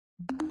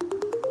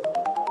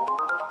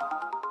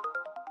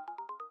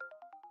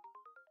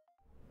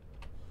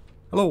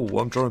Hello,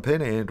 I'm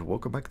Pin and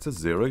welcome back to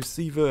Zero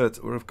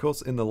Sievert, where of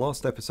course in the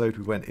last episode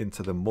we went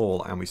into the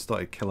mall and we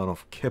started killing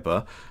off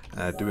Kibber,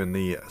 doing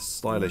the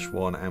stylish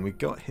one, and we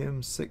got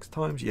him 6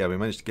 times. Yeah, we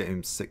managed to get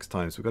him 6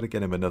 times. We've got to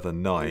get him another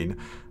 9.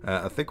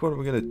 I think what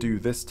we're going to do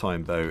this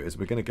time though is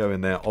we're going to go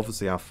in there.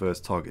 Obviously our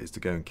first target is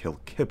to go and kill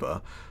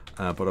Kibber,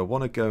 but I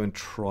want to go and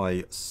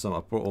try some.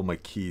 I brought all my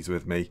keys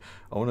with me.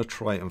 I want to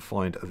try and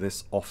find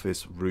this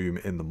office room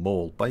in the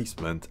mall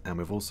basement, and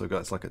we've also got,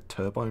 it's like a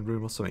turbine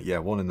room or something. Yeah,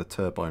 one in the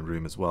turbine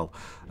room as well.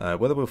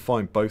 Whether we'll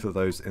find both of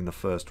those in the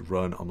first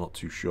run, I'm not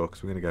too sure,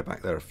 because we're going to go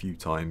back there a few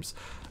times.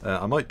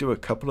 I might do a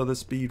couple of the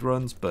speed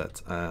runs,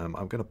 but I'm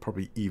going to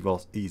probably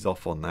ease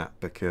off on that,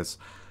 because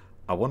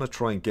I want to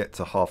try and get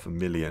to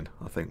 500,000,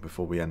 I think,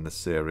 before we end the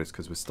series,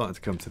 because we're starting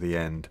to come to the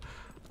end.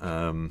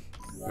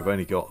 We've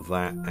only got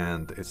that,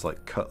 and it's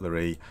like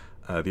cutlery.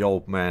 The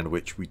old man,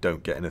 which we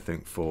don't get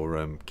anything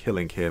for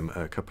killing him.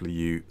 A couple of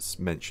you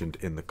mentioned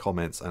in the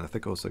comments, and I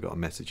think I also got a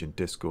message in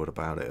Discord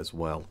about it as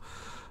well,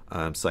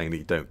 saying that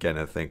you don't get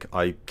anything.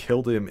 I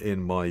killed him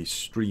in my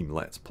stream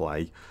Let's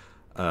Play,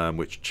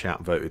 which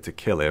chat voted to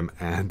kill him,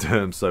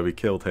 and so we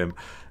killed him,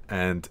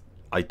 and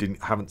I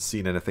haven't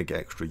seen anything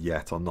extra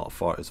yet. I'm not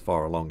as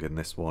far along in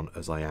this one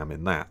as I am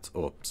in that,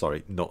 or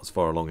sorry, not as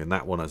far along in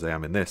that one as I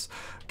am in this.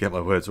 Get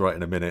my words right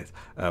in a minute.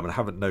 And I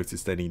haven't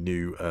noticed any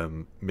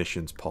new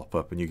missions pop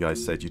up, and you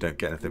guys said you don't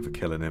get anything for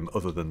killing him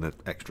other than the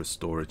extra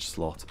storage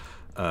slot.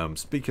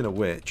 Speaking of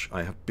which,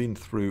 I have been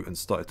through and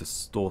started to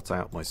sort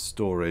out my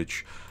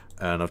storage,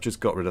 and I've just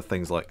got rid of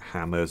things like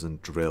hammers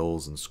and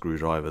drills and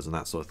screwdrivers and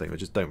that sort of thing. I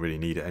just don't really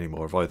need it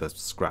anymore. I've either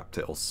scrapped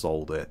it or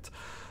sold it.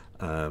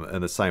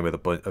 And the same with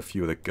a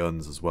few of the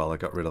guns as well. I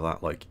got rid of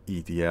that, like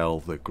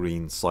EDL, the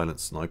green silent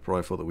sniper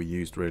rifle that we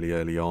used really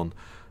early on.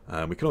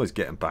 We can always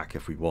get them back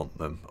if we want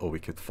them, or we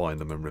could find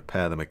them and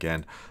repair them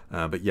again.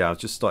 But yeah, I've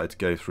just started to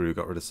go through,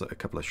 got rid of a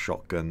couple of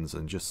shotguns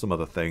and just some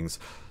other things.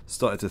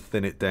 Started to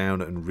thin it down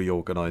and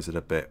reorganize it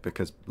a bit,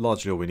 because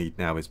largely all we need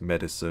now is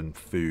medicine,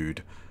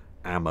 food,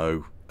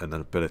 ammo, and an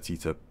ability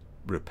to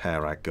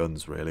repair our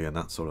guns, really, and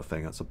that sort of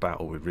thing. That's about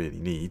all we really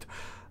need.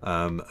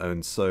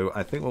 And so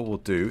I think what we'll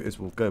do is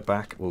we'll go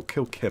back, we'll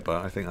kill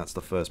Kibber. I think that's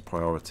the first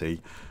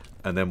priority,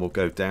 and then we'll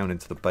go down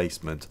into the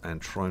basement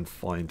and try and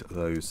find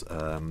those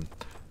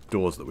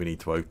doors that we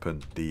need to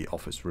open the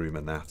office room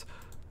and that.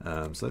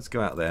 So let's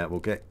go out there, we'll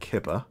get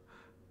Kibber,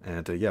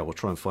 and yeah, we'll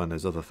try and find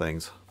those other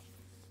things.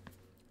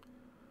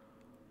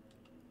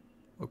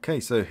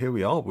 Okay, so here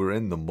we are, we're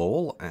in the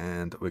mall,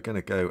 and we're going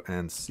to go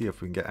and see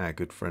if we can get our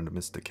good friend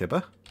Mr.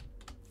 Kibber.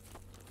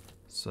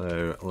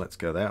 So let's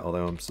go there,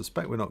 although I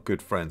suspect we're not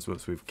good friends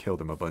once we've killed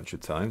him a bunch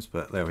of times,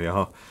 but there we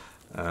are.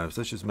 So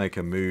let's just make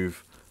a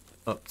move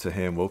up to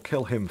him. We'll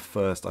kill him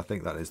first. I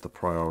think that is the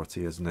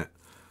priority, isn't it?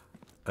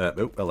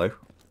 Oh, hello.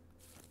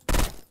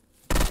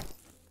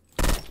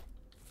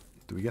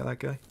 Do we get that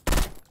guy?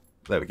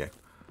 There we go.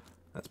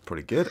 That's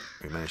pretty good.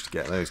 We managed to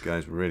get those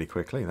guys really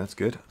quickly. That's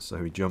good. So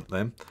we jumped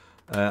them.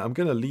 I'm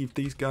going to leave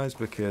these guys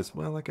because,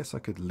 well, I guess I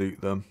could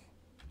loot them.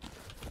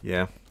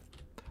 Yeah.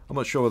 I'm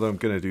not sure whether I'm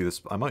going to do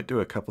this. I might do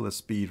a couple of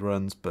speed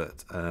runs,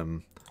 but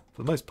for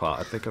the most part,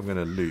 I think I'm going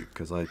to loot,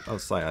 because I'll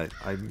say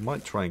I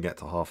might try and get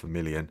to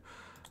 500,000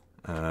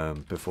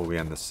 before we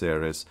end the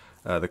series.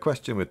 The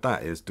question with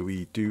that is, do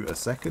we do a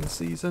second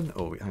season?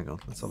 Or hang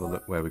on, let's have a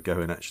look where we're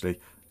going actually.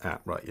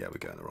 Right, yeah, we're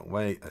going the wrong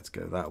way. Let's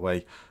go that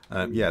way.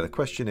 Yeah, the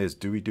question is,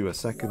 do we do a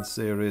second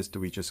series? Do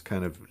we just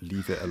kind of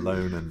leave it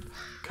alone and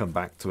come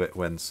back to it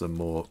when some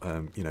more,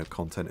 you know,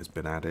 content has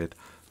been added?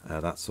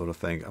 That sort of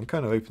thing. I'm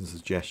kind of open to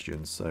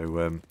suggestions,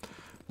 so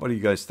what do you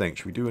guys think?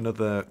 Should we do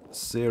another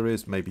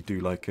series? Maybe do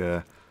like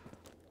a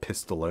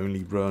pistol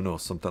only run or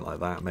something like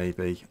that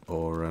maybe?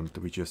 Or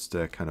do we just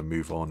kind of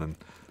move on and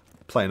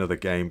play another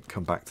game,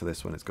 come back to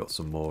this when it's got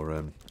some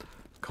more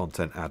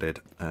content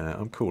added?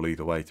 I'm cool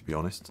either way, to be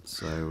honest.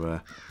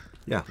 So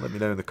yeah, let me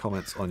know in the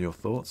comments on your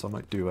thoughts. I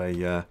might do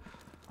a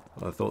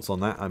thoughts on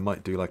that. I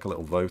might do like a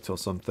little vote or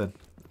something.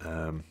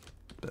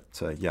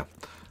 But yeah.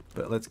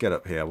 But let's get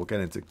up here. We'll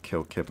get into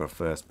kill Kibber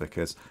first,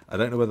 because I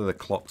don't know whether the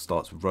clock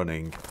starts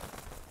running,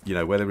 you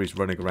know, whether he's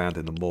running around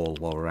in the mall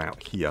while we're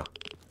out here,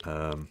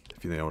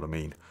 if you know what I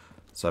mean.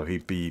 So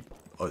he'd be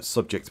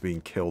subject to being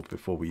killed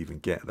before we even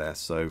get there.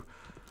 So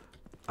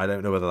I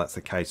don't know whether that's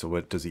the case, or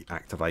does he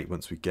activate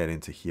once we get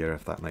into here,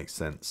 if that makes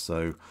sense.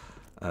 So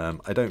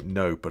I don't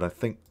know, but I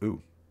think...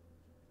 Ooh.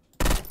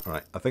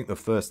 Alright, I think the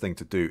first thing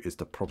to do is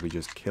to probably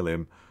just kill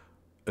him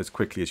as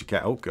quickly as you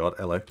can. Oh god,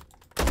 hello.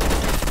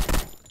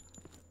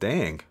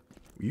 Dang,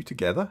 were you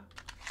together?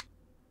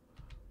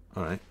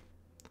 Alright.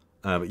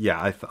 But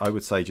yeah, I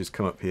would say just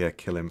come up here,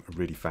 kill him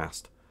really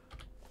fast.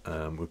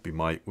 Would be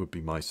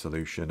my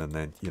solution, and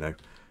then, you know,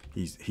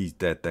 he's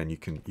dead. Then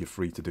you're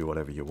free to do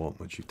whatever you want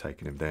once you've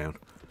taken him down.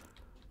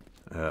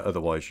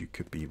 Otherwise, you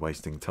could be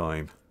wasting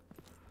time.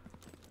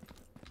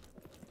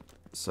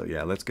 So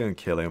yeah, let's go and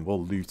kill him.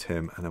 We'll loot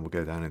him, and then we'll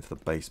go down into the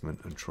basement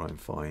and try and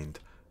find.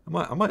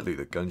 I might loot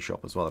the gun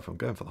shop as well if I'm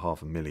going for the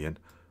 500,000.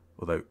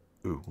 Although,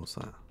 Ooh, what's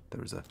that?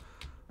 There is a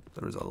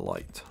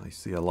light. I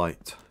see a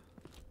light.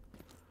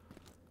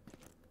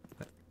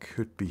 That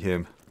could be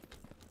him.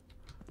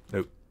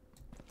 Nope.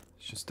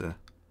 It's just a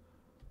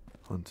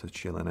hunter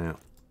chilling out.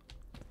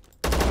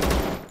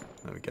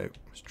 There we go.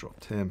 Just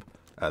dropped him.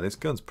 This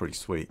gun's pretty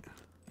sweet,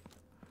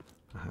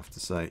 I have to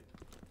say.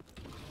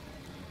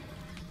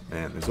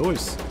 Man, there's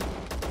always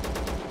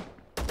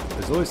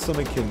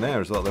something in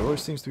there as well. There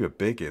always seems to be a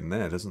big in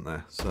there, doesn't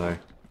there? So,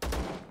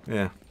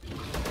 yeah.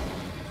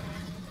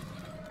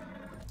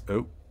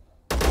 Oh.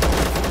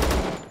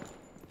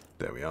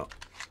 There we are.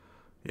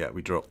 Yeah,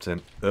 we dropped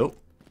him. Oh.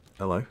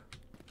 Hello.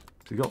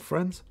 Has he got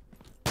friends?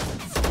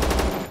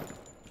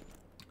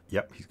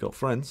 Yep, he's got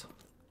friends.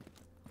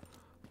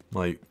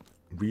 My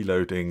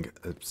reloading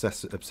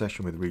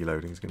obsession with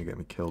reloading is going to get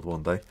me killed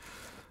one day.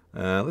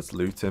 Let's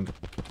loot him.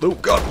 Oh,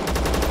 God!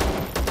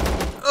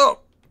 Oh!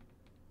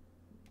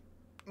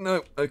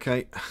 No,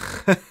 okay.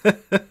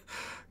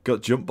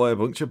 Got jumped by a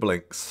bunch of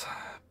blinks.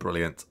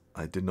 Brilliant.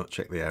 I did not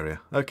check the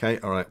area. Okay,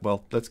 alright,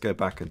 well, let's go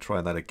back and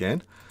try that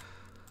again.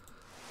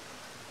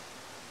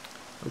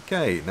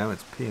 Okay, now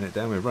it's peeing it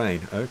down with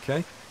rain.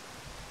 Okay.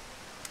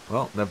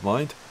 Well, never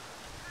mind.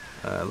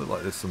 Look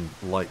like there's some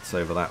lights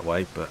over that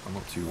way, but I'm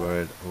not too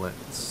worried.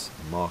 Let's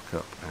mark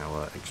up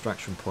our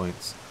extraction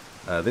points.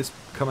 This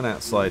coming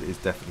outside is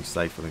definitely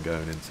safer than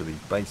going into the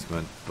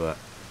basement, but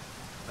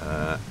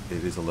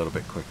it is a little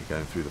bit quicker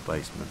going through the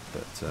basement.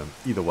 But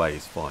either way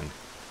is fine.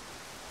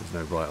 There's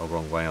no right or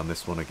wrong way on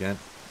this one again.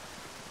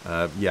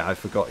 Yeah, I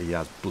forgot he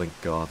has blink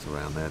guards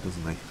around there,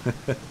 doesn't he?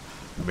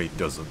 I mean, he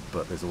doesn't,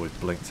 but there's always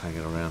blinks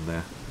hanging around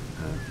there.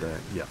 And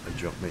yeah, they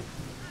jump me.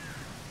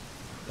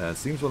 It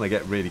seems when they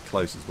get really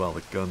close as well,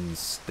 the guns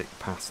stick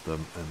past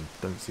them and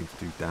don't seem to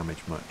do damage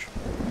much.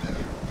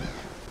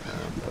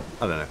 But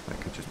I don't know, that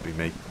could just be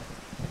me.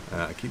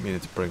 I keep meaning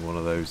to bring one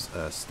of those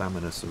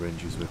stamina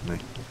syringes with me,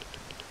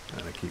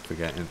 and I keep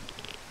forgetting.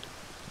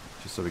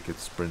 Just so we could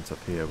sprint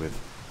up here with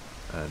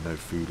no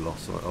food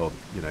loss or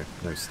you know,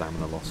 no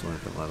stamina loss or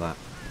anything like that.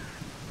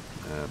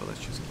 But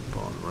let's just keep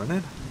on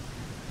running.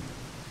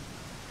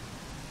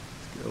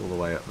 Let's get all the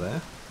way up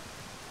there.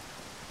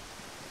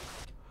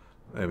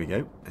 There we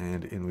go,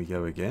 and in we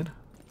go again.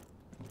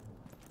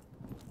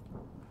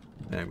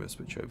 Now I'm going to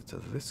switch over to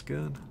this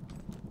gun.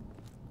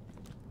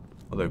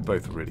 Although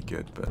both are really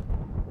good, but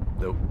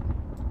nope.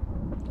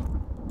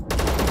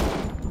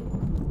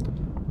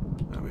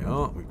 There we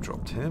are, we've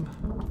dropped him.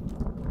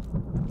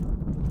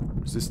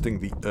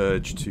 Resisting the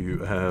urge to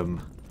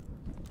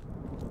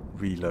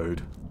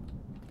reload.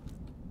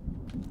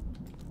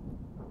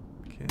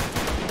 Okay.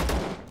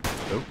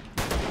 Oh.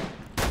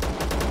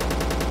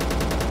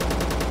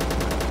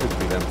 Could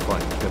be them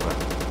fighting Kibber.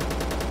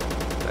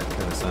 That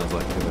kind of sounds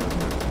like Kibber,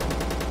 doesn't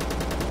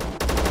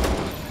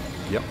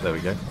it? Yep, there we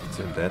go. It's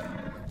him dead.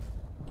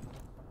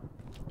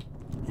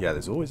 Yeah,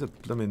 there's always a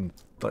blooming,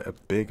 like a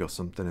big or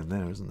something in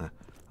there, isn't there?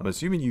 I'm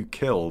assuming you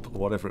killed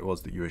whatever it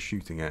was that you were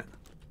shooting at.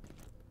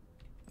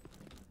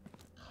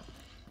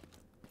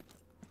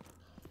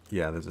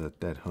 Yeah, there's a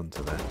dead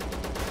hunter there.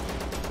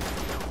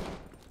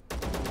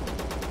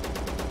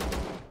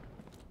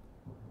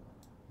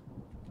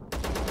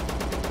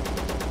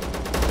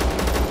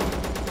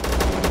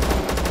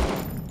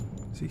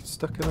 Is he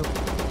stuck in a...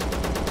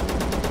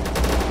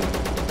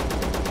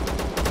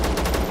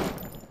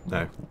 No,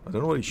 I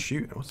don't know what he's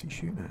shooting. What's he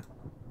shooting at?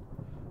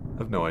 I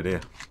have no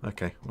idea.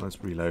 Okay, well,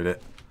 let's reload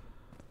it.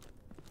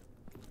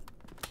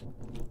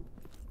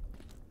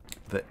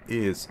 There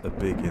is a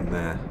big in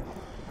there.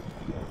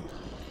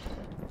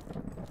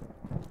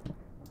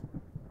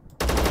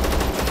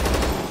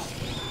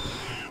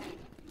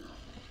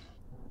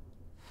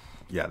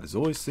 Yeah, there's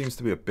always seems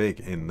to be a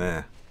big in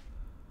there.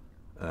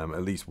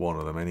 At least one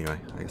of them anyway.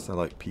 I guess I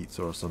like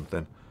pizza or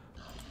something.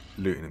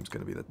 Looting him's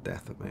going to be the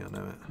death of me, I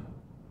know it.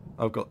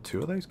 I've got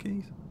 2 of those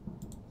keys?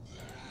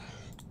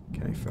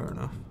 Okay, fair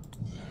enough.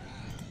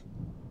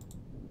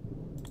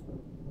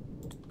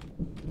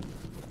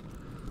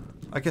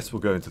 I guess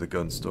we'll go into the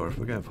gun store. If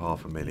we're going for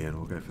 500,000,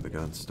 we'll go for the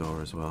gun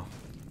store as well.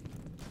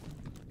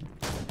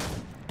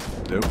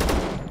 Nope.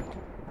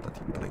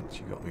 Bloody blinked,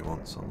 you got me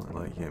once, I'm not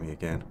like you get me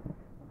again.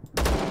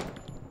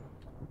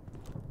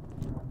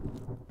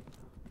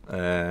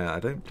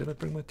 Did I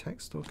bring my tech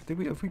store?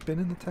 Have we been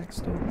in the tech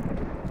store?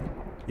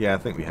 Yeah, I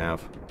think we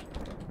have.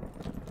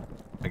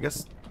 I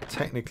guess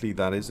technically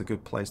that is a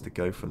good place to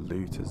go for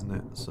loot, isn't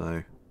it?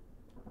 So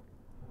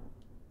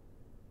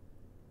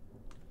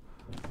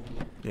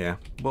yeah,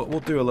 but we'll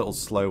do a little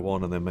slow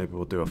one and then maybe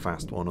we'll do a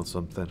fast one or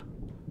something.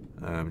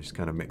 Just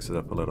kind of mix it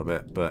up a little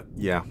bit. But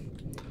yeah,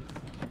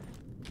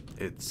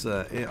 it's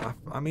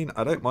I mean,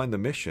 I don't mind the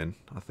mission.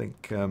 I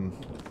think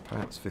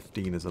perhaps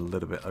 15 is a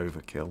little bit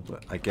overkill,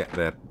 but I get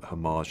their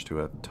homage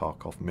to a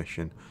Tarkov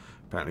mission.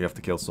 Apparently you have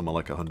to kill someone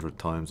like 100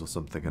 times or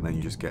something, and then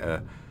you just get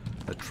a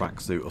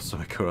tracksuit or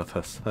something or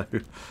other. So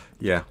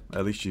yeah,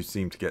 at least you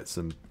seem to get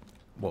some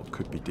what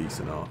could be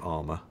decent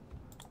armor.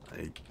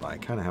 I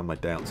kind of have my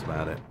doubts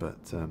about it,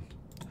 but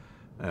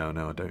oh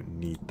no, I don't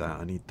need that.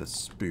 I need the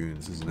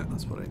spoons, isn't it?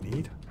 That's what I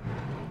need.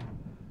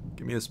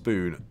 Give me a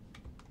spoon.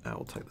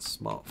 We'll take the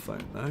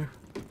smartphone though.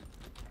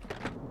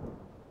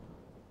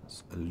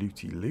 It's a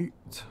looty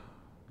loot.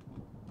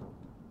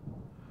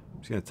 I'm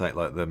just going to take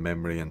like the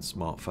memory and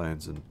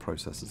smartphones and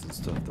processors and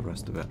stuff, the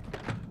rest of it.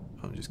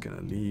 I'm just going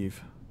to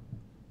leave.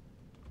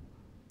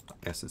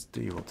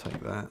 SSD, we'll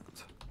take that.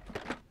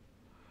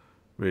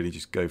 Really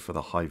just go for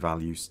the high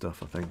value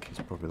stuff, I think, is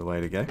probably the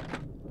way to go.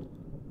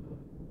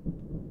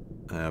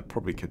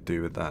 Probably could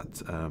do with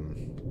that.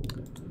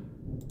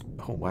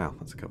 Oh wow,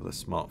 that's a couple of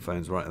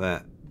smartphones right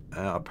there.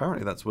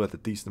 Apparently that's worth a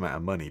decent amount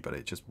of money, but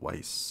it just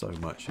weighs so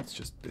much,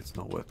 it's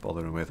not worth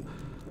bothering with.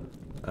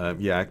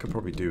 Yeah, I could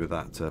probably do with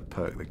that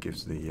perk that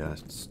gives the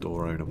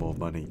store owner more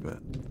money, but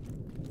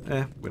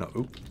we're not.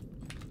 Oop.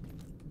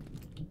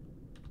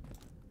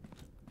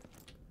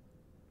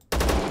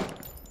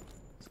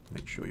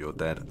 Make sure you're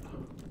dead.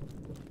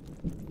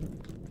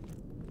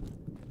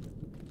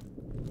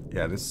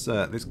 Yeah, this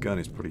gun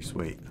is pretty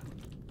sweet.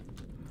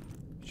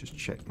 Just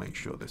check, make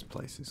sure this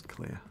place is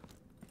clear.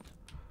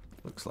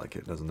 Looks like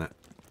it, doesn't it?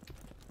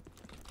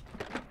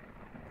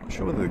 Not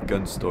sure whether the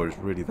gun store is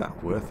really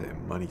that worth it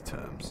in money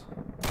terms.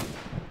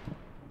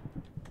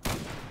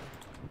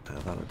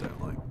 That I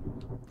don't like.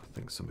 I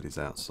think somebody's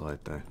outside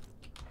though.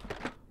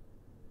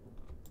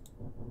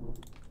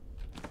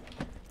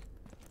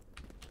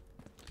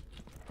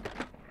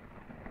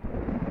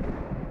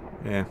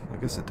 Yeah, I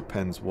guess it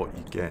depends what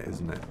you get,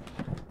 isn't it?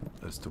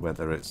 As to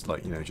whether it's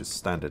like, you know, just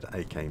standard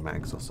AK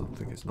mags or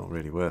something, it's not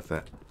really worth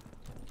it.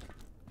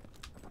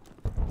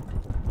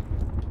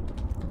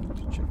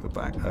 Just check the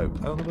back. Oh,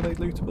 were they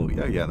lootable?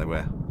 Yeah, yeah, they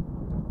were.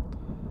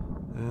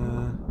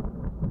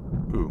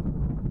 Ooh.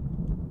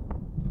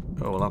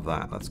 Oh, we'll have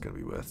that. That's going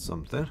to be worth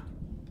something.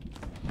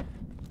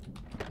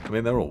 I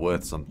mean, they're all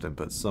worth something,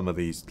 but some of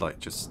these, like,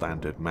 just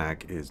standard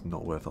mag is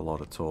not worth a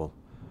lot at all.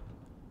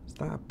 Is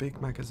that a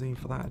big magazine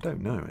for that? I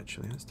don't know,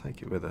 actually. Let's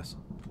take it with us.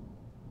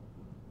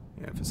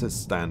 Yeah, if it says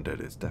standard,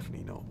 it's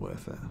definitely not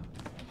worth it.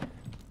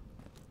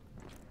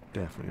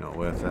 Definitely not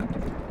worth it.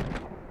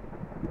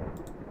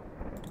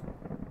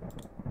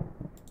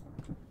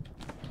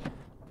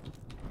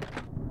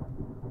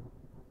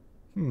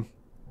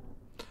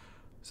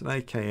 It's an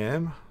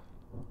AKM.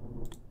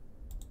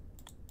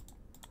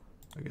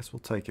 I guess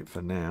we'll take it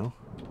for now.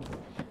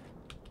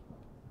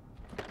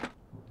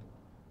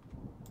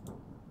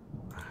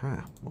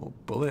 Aha, more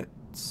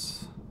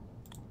bullets.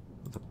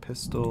 With a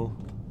pistol.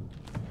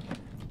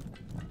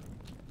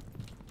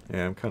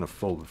 Yeah, I'm kind of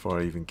full before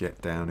I even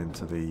get down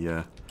into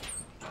the...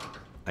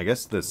 I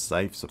guess the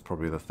safes are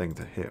probably the thing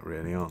to hit,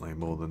 really, aren't they?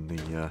 More than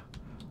the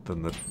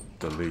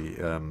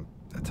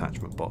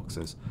attachment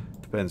boxes.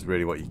 Depends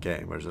really what you're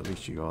getting, whereas at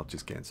least you are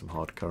just getting some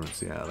hard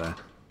currency out of there.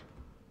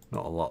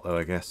 Not a lot though,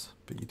 I guess,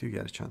 but you do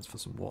get a chance for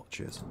some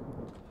watches.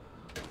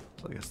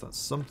 So I guess that's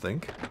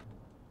something.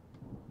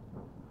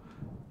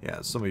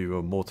 Yeah, some of you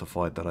are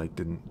mortified that I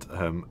didn't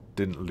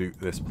loot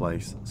this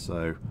place.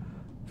 So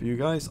for you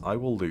guys, I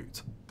will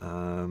loot.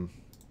 Do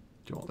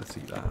you want? Let's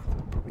eat that.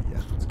 Probably,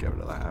 yeah. Let's get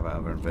rid of that out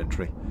of our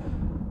inventory.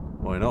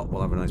 Why not?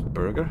 We'll have a nice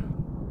burger.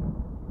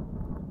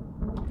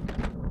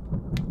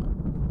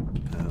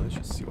 Let's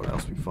just see what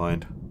else we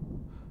find.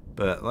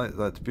 But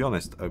to be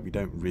honest, we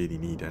don't really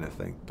need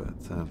anything. But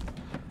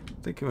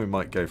thinking we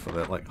might go for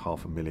like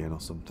 500,000 or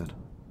something,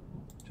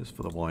 just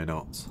for the why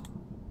nots.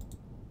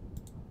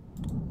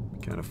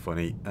 Kind of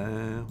funny.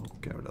 We'll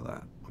get rid of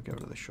that. We'll get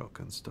rid of the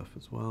shotgun stuff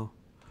as well.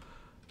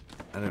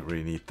 I don't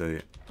really need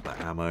the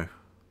ammo.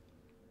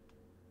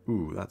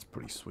 Ooh, that's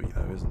pretty sweet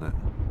though, isn't it?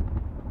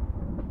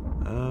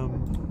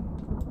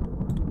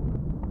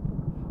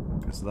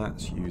 Because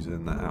that's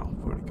using that. Oh,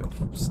 I've already got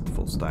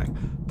full stack.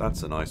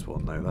 That's a nice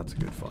one though. That's a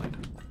good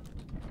find.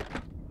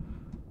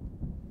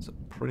 It's a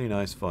pretty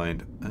nice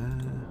find.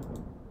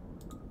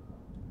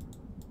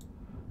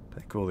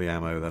 Take all the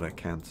ammo that I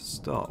can to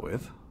start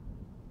with.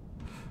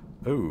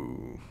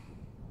 Oh,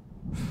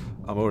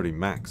 I'm already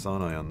max,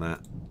 aren't I, on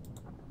that?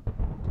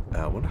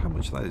 I wonder how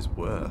much that is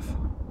worth.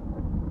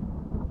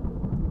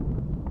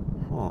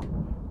 Huh.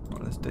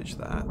 Right, let's ditch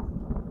that.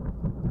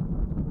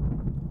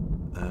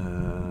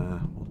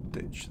 We'll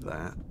ditch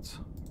that.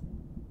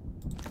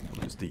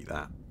 We'll just eat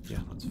that. Yeah,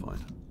 that's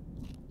fine.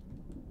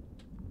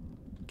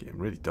 Getting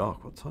really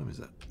dark. What time is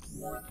it?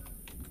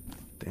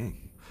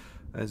 Dang.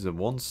 There's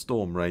one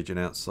storm raging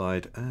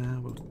outside.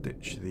 We'll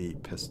ditch the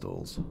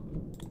pistols.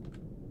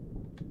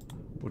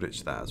 We'll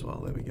ditch that as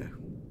well. There we go.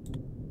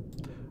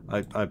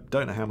 I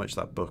don't know how much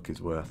that book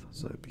is worth,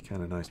 so it'd be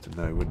kind of nice to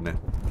know, wouldn't it?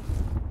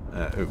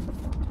 Oh.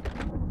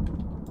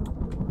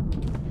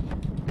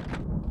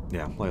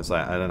 Yeah, like I say,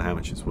 I don't know how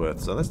much it's worth,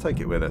 so let's take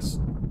it with us.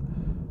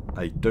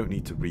 I don't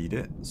need to read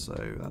it, so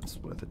that's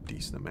worth a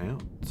decent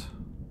amount.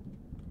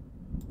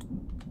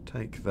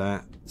 Take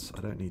that.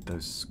 I don't need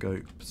those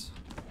scopes.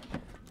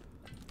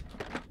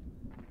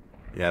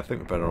 Yeah, I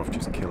think we're better off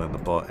just killing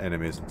the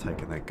enemies and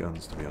taking their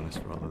guns, to be honest,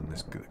 rather than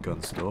this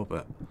gun store,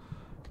 but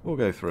we'll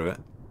go through it.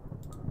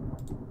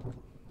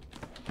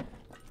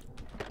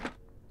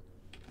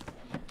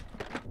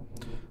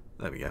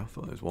 There we go. I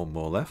thought there was one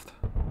more left.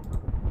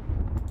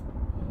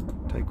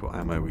 Take what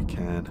ammo we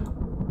can.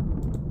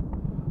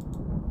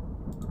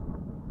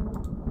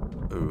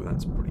 Oh,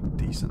 that's pretty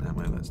decent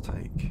ammo. Let's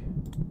take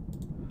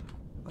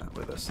that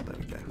with us. There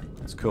we go.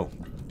 That's cool.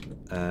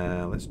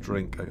 Let's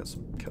drink. I got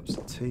some cups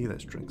of tea.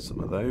 Let's drink some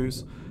of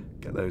those.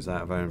 Get those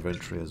out of our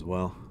inventory as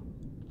well.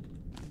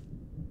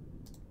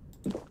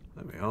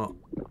 There we are.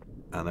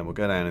 And then we'll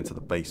go down into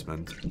the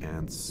basement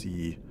and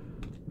see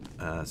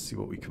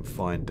what we can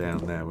find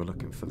down there. We're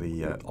looking for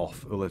the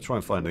we'll try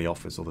and find the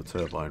office or the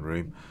turbine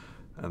room,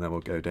 and then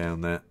we'll go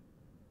down there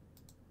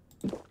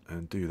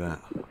and do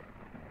that.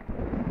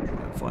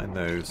 Try and find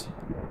those.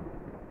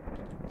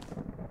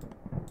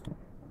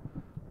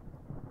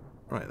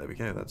 Right, there we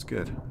go. That's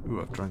good.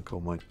 Ooh, I've drank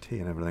all my tea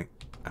and everything.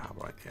 Ah,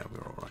 right. Yeah,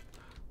 we're all right.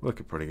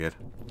 Looking pretty good.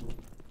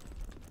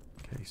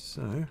 Okay,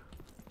 so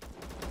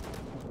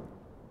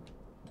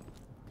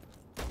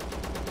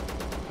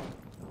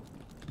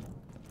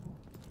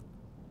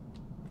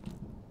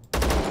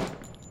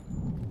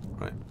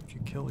right, did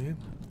you kill him?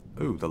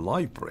 Ooh, the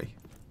library.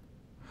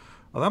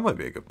 Oh, that might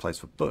be a good place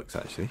for books,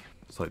 actually.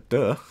 It's like,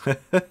 duh.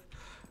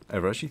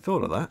 Ever actually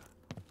thought of that?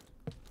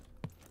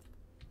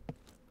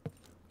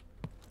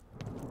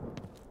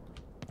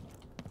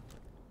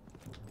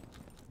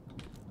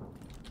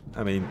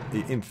 I mean,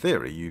 in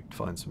theory, you'd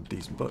find some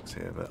decent books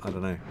here, but I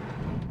don't know.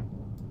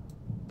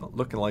 Not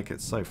looking like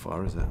it so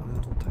far, is it?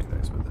 Well, we'll take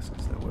those with us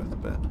because they're worth a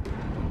bit.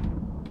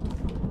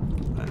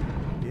 No.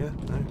 Yeah,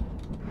 no.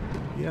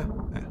 Yeah.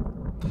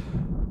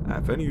 Ah,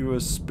 if only you were a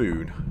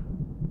spoon.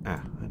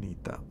 Ah, I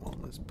need that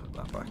one. Let's put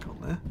that back on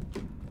there.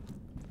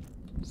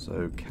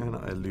 So, can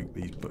I loot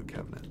these book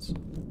cabinets?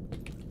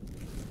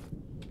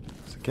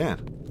 Yes, I can.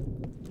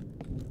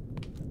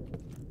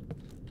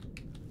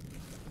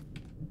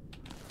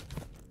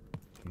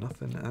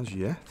 Nothing as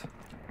yet.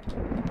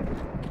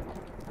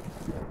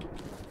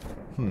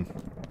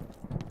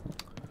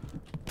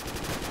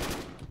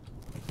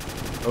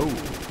 Oh!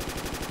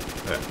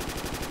 Yeah.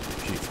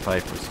 Sheets of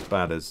paper is as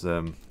bad as,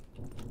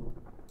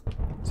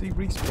 Is he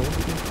respawned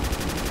again?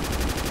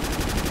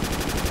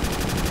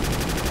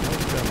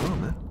 What's going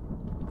on there?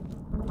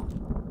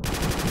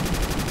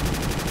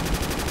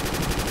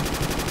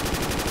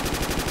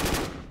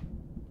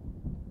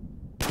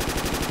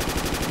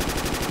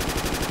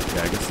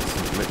 Yeah, I guess there's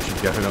some glitching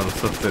going on or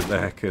something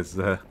there, because,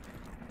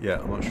 yeah,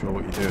 I'm not sure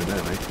what you're doing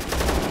there, mate.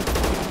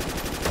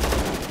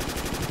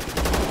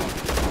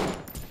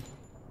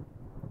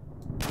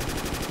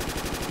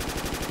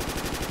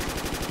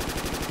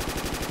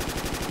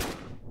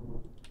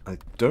 I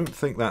don't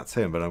think that's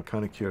him, but I'm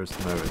kind of curious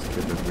to know if it's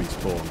been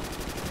respawned.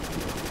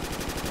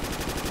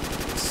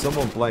 There's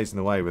someone blazing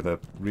away with a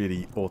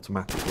really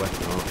automatic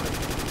weapon, aren't they?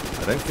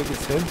 I don't think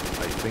it's him.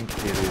 I think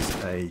it is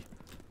a...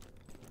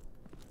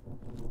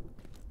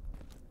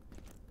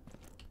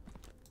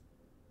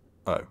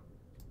 Oh.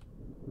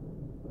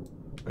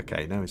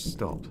 Okay, now it's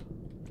stopped.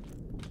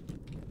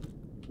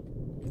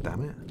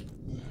 Damn it.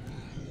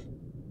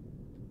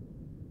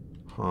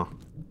 Huh.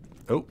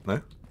 Oh,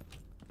 no.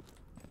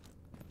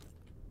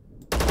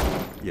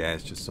 Yeah,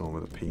 it's just someone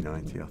with a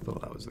P90. I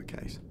thought that was the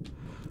case.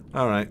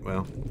 Alright,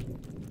 well.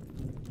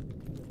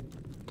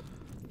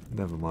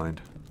 Never mind.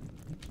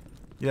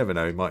 You never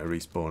know, he might have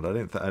respawned. I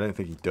don't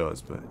think he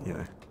does, but, you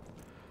know.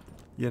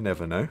 You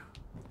never know.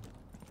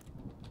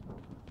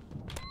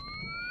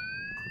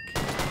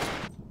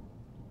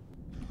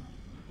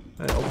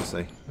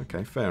 Obviously.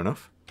 Okay, fair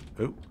enough.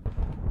 Oh.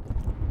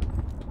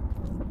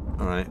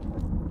 Alright.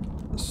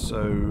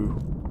 So...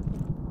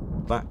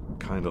 that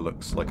kind of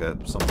looks like a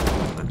something,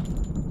 doesn't it?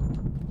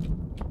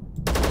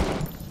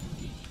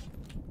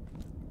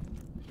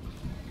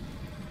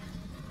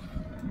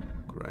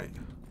 Great.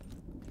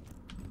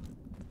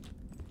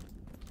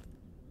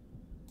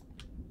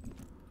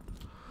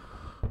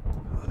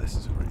 Oh, this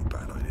is a really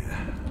bad idea.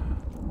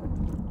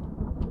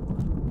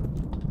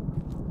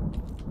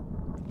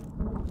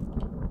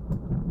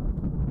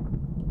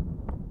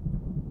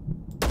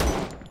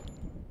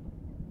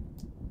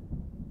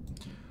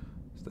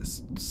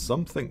 There's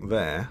something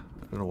there.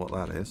 I don't know what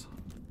that is.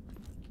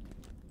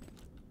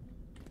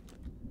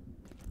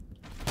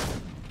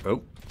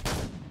 Oh.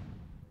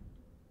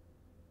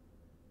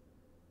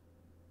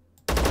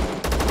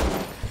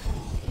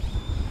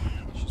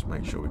 Let's just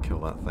make sure we kill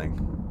that thing.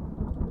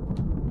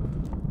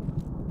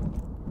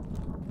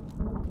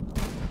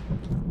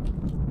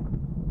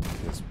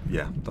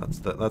 Yeah, that's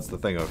the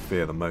thing I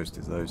fear the most,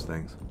 is those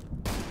things.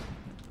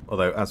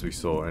 Although, as we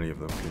saw, any of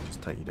them can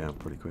just take you down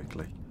pretty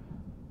quickly.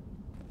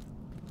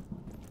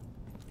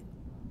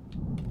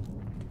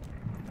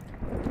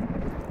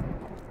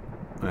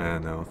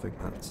 No, I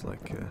think that's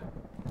like...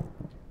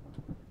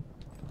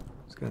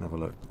 let's go and have a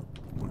look.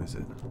 What is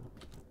it?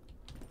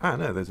 Ah,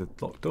 no, there's a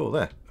locked door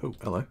there. Oh,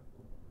 hello.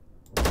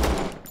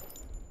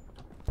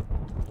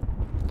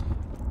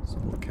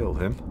 Someone killed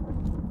him.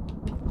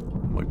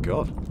 Oh my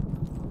god.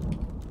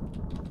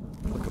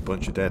 Like a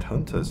bunch of dead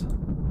hunters.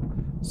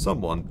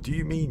 Someone? Do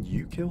you mean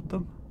you killed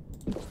them?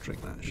 Let's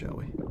drink that, shall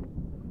we?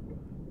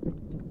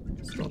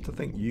 Start to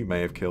think you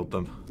may have killed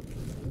them.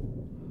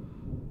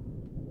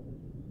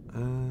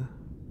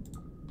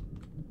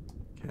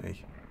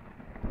 Okay.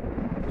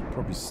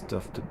 Probably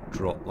stuff to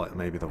drop, like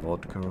maybe the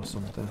vodka or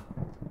something.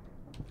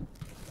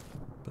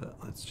 But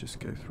let's just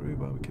go through.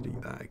 Well, we could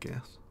eat that, I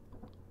guess.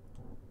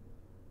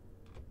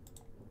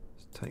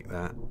 Let's take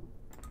that.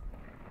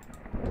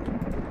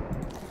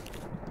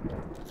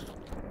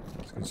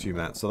 Let's consume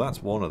that. So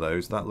that's one of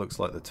those. That looks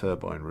like the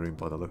turbine room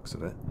by the looks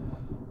of it.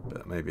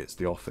 But maybe it's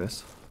the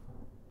office.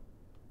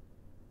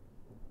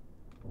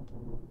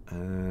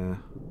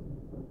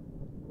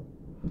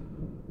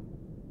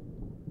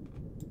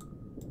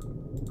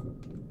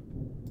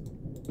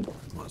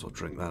 Might as well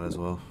drink that as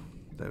well.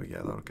 There we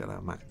go, that'll get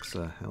our max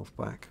health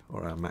back,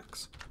 or our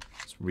max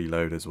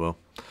reload as well.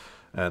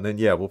 And then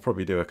yeah, we'll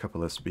probably do a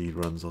couple of speed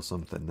runs or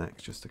something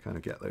next, just to kind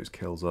of get those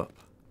kills up.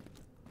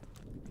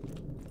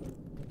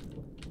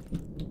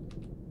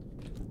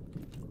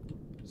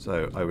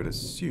 So I would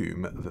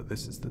assume that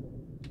this is the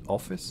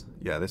office?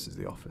 Yeah, this is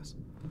the office.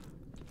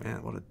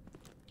 Man, what a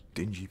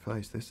dingy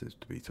place this is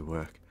to be to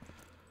work.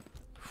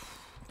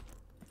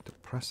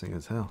 Depressing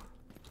as hell.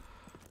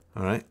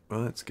 Alright,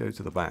 well, let's go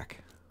to the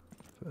back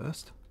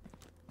first.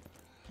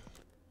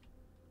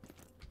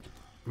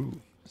 Ooh,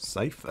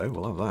 safe though,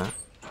 we'll have that.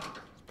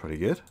 Pretty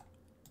good.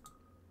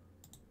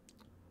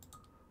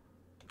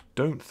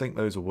 Don't think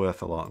those are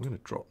worth a lot. I'm going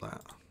to drop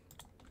that.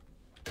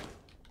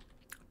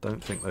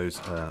 Don't think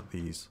those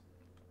these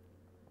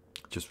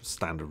just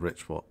standard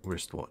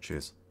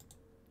wristwatches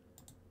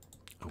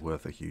are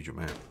worth a huge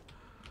amount.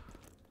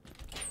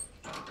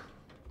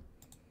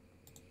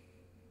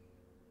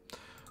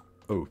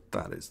 Oh,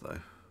 that is though.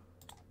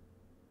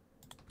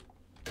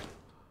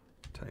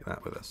 Take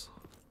that with us.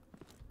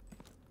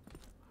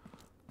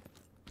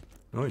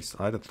 Nice.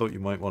 I'd have thought you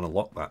might want to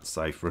lock that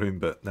safe room,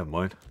 but never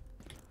mind.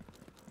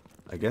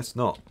 I guess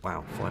not.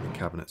 Wow, finding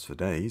cabinets for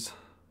days.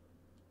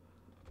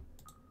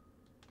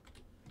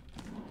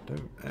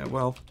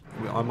 Well,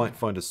 I might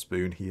find a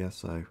spoon here,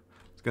 so I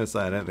was going to say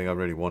I don't think I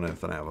really want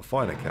anything out of a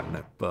filing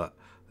cabinet, but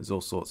there's all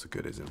sorts of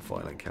goodies in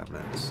filing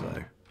cabinets,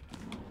 so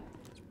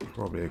it's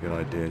probably a good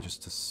idea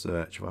just to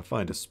search. If I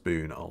find a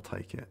spoon, I'll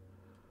take it.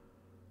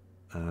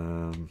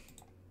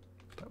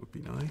 That would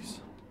be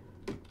nice.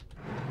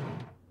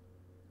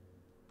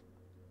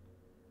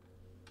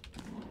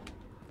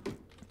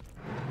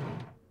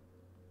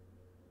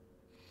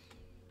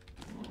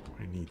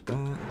 We need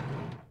that.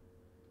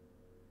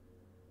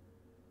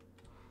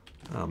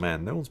 Oh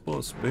man, no one's bought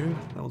a spoon.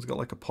 No one's got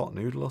like a pot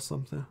noodle or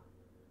something.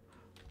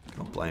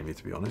 Can't blame you,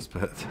 to be honest,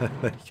 but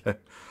there you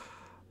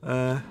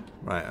go.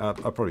 Right, I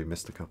probably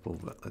missed a couple,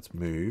 but let's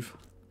move.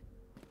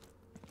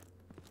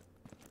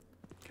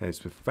 Okay,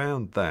 so we've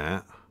found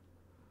that.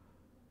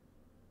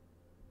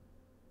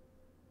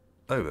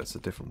 Oh, that's a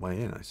different way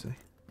in, I see.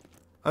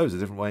 Oh, it's a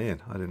different way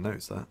in. I didn't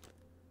notice that.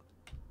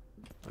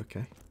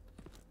 Okay.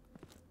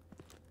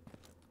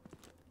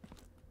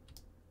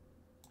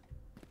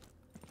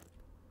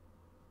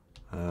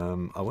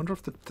 I wonder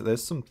if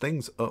there's some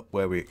things up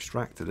where we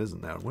extracted,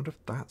 isn't there? I wonder if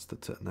that's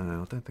the... No,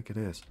 I don't think it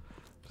is.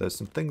 But there's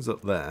some things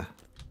up there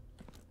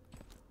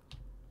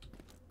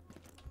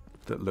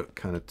that look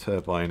kind of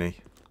turbine-y.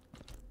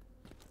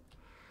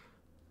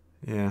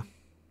 Yeah.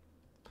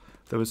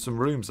 There was some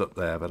rooms up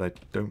there, but I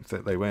don't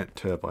think they weren't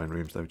turbine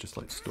rooms. They were just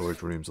like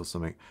storage rooms or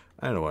something.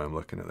 I don't know why I'm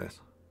looking at this.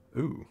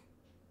 Ooh.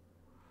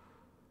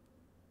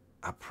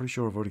 I'm pretty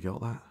sure I've already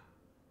got that.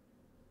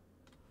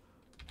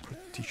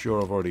 Pretty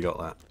sure I've already got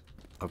that.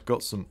 I've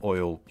got some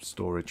oil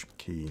storage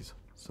keys,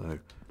 so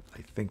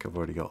I think I've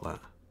already got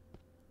that.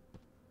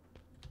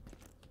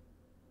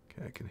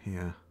 Okay, I can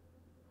hear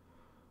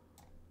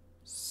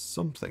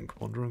something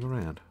wandering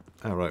around.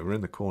 Oh, right, we're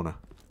in the corner.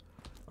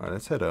 Alright,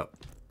 let's head up.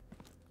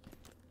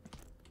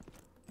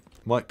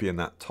 Might be in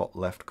that top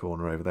left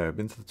corner over there. I've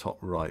been to the top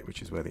right,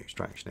 which is where the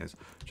extraction is,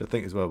 which I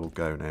think is where we'll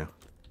go now.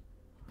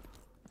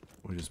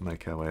 We'll just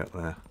make our way up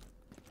there.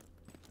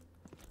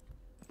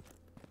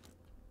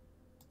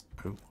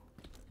 Oh.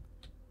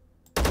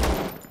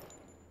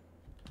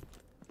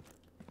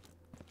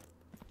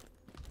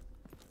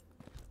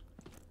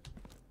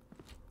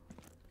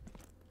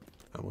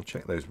 And we'll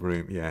check those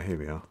rooms. Yeah, here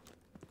we are.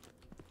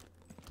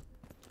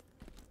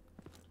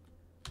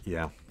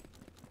 Yeah.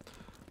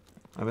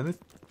 I mean,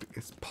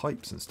 it's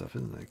pipes and stuff,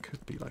 isn't it? It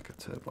could be like a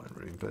turbine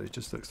room, but it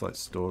just looks like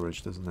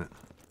storage, doesn't it?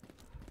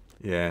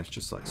 Yeah, it's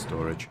just like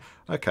storage.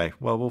 Okay,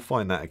 well, we'll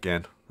find that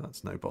again.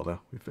 That's no bother.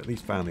 We've at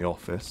least found the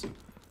office,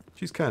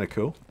 which is kind of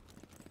cool.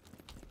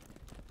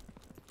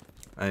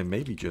 And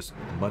maybe just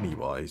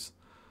money-wise.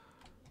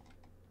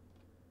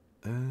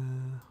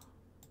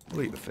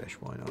 We'll eat the fish,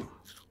 why not? We're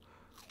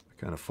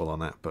kind of full on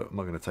that, but I'm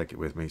not going to take it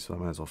with me, so I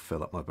might as well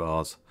fill up my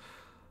bars.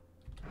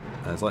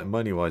 It's like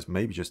money-wise,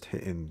 maybe just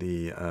hitting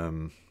the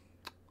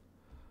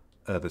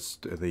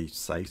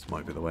safes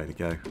might be the way to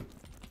go.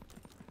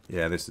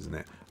 Yeah, this isn't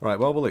it. Right,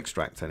 well, we'll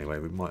extract anyway.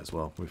 We might as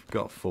well. We've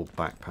got a full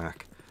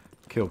backpack.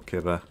 Kill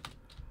Kibber.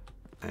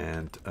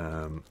 And,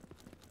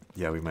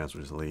 yeah, we may as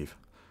well just leave.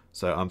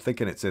 So I'm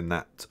thinking it's in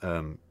that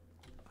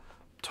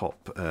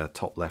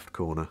top left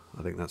corner.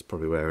 I think that's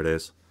probably where it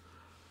is.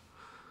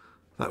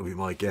 That would be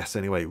my guess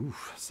anyway.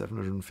 Oof,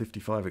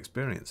 755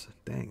 experience.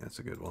 Dang, that's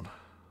a good one.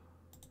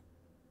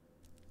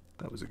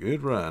 That was a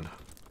good run.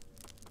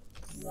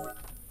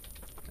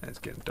 And it's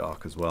getting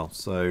dark as well.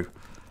 So,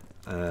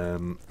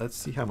 let's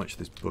see how much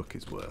this book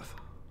is worth.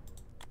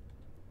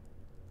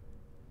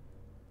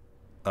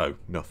 Oh,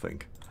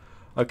 nothing.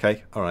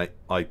 Okay, alright.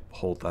 I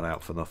hauled that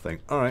out for nothing.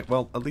 Alright,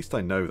 well, at least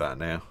I know that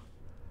now.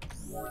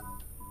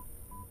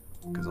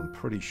 Because I'm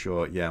pretty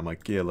sure, yeah, my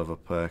gear level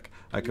perk,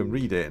 I can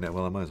read it, and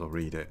well, I might as well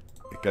read it.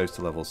 It goes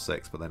to level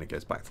 6, but then it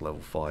goes back to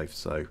level 5,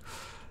 so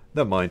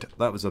never mind.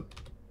 That was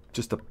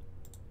just a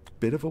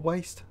bit of a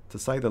waste, to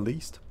say the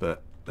least,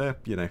 but,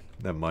 you know,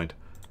 never mind.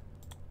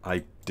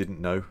 I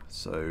didn't know,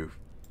 so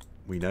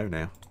we know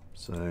now.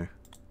 So,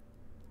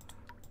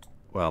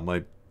 well,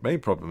 my main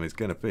problem is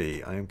going to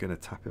be, I am going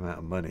to tap him out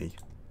of money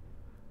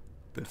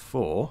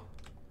before,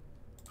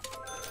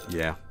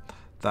 yeah,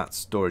 that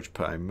storage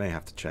put, I may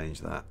have to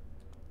change that.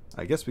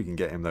 I guess we can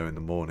get him though in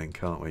the morning,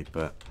 can't we?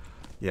 But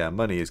yeah,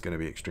 money is going to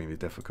be extremely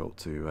difficult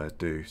to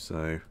do,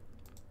 so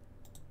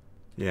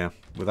yeah,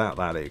 without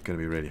that it's going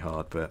to be really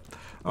hard. But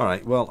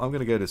alright, well, I'm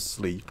going to go to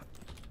sleep,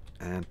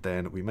 and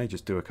then we may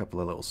just do a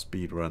couple of little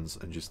speed runs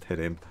and just hit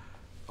him.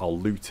 I'll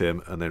loot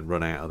him and then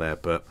run out of there.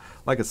 But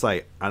like I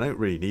say, I don't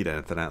really need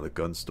anything out of the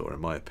gun store, in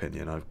my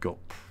opinion. I've got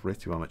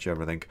pretty much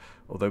everything.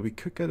 Although we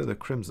could go to the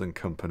Crimson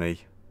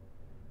Company.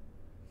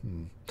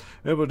 Maybe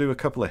we'll do a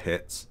couple of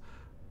hits.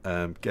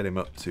 Get him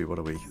up to, what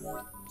are we?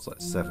 It's like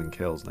 7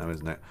 kills now,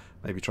 isn't it?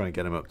 Maybe try and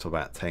get him up to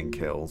about 10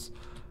 kills.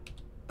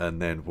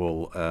 And then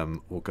we'll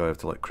go over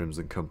to like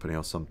Crimson Company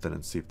or something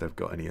and see if they've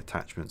got any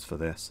attachments for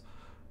this.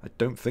 I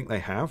don't think they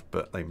have,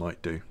 but they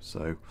might do.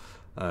 So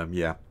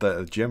yeah,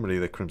 generally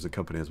the Crimson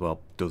Company as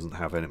well doesn't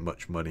have any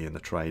much money in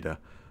the trader.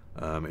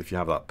 If you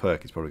have that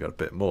perk, it's probably got a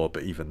bit more,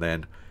 but even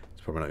then,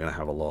 it's probably not going to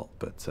have a lot.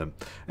 But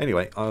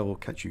anyway, I will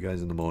catch you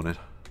guys in the morning.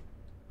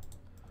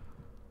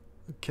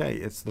 Okay,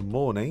 it's the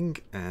morning,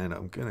 and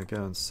I'm going to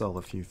go and sell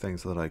a few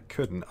things that I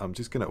couldn't. I'm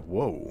just going to...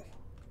 Whoa.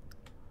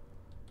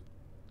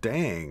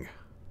 Dang.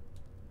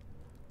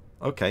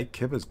 Okay,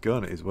 Kibber's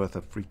gun is worth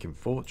a freaking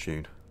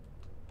fortune.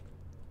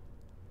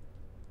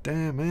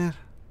 Damn, man.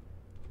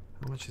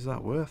 How much is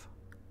that worth?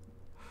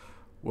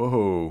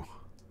 Whoa.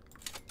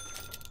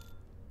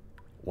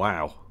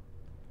 Wow.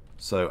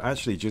 So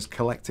actually just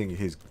collecting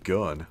his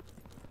gun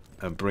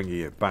and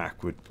bringing it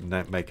back would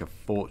make a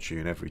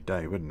fortune every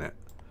day, wouldn't it?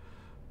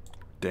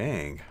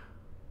 Dang.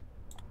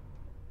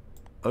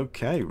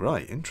 Okay,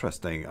 right,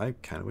 interesting. I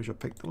kind of wish I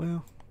picked them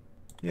up.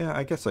 Yeah,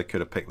 I guess I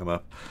could have picked them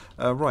up.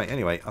 Right,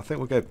 anyway, I think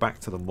we'll go back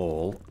to the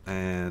mall,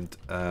 and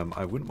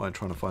I wouldn't mind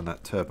trying to find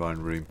that turbine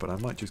room, but I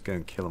might just go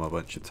and kill him a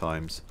bunch of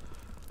times.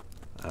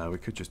 We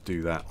could just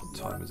do that. What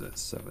time is it?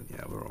 7.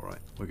 Yeah, we're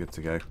alright. We're good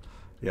to go.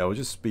 Yeah, we'll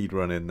just speed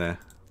run in there,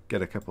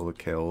 get a couple of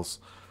kills,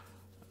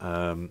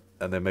 and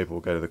then maybe we'll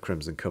go to the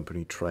Crimson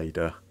Company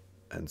trader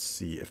and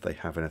see if they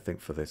have anything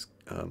for this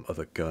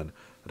other gun.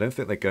 I don't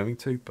think they're going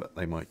to, but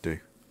they might do.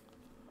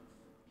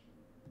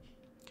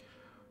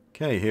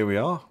 Okay, here we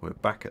are. We're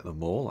back at the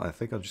mall. I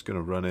think I'm just going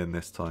to run in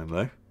this time,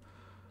 though.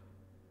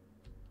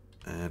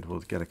 And we'll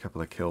get a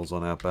couple of kills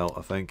on our belt,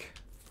 I think.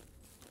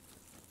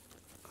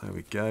 There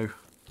we go.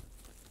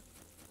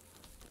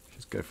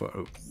 Just go for...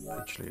 Oh,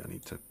 actually, I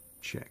need to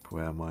check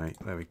where my...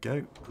 There we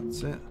go.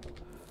 That's it.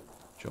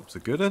 Job's a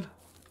good one.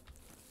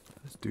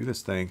 Let's do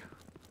this thing.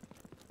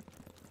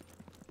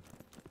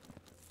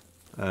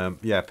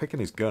 Yeah, picking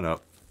his gun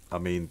up, I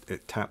mean,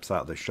 it taps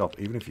out the shop.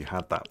 Even if you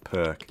had that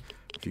perk,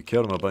 if you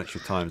killed him a bunch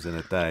of times in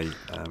a day,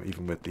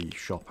 even with the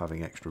shop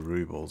having extra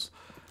rubles,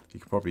 you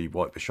could probably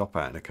wipe the shop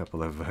out in a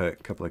couple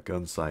of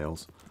gun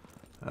sales.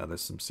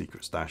 There's some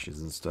secret stashes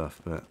and stuff,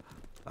 but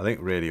I think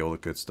really all the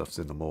good stuff's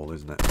in the mall,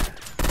 isn't it?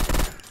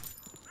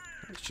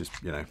 It's just,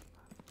 you know,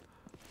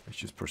 let's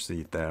just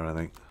proceed there, I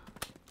think.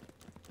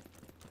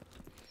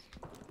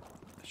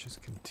 Let's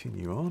just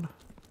continue on.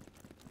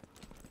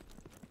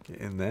 Get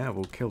in there.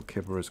 We'll kill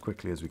Kibber as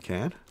quickly as we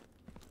can.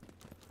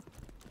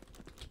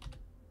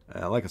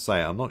 Like I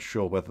say, I'm not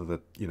sure whether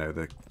the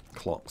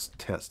clock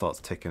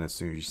starts ticking as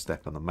soon as you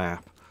step on the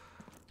map.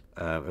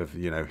 Of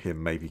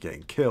him maybe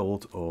getting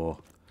killed, or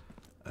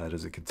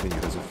does it continue?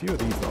 There's a few of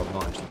these that I've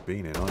not actually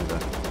been in either.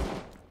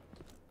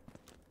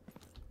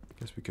 I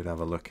guess we could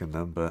have a look in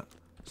them, but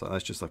so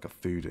that's just like a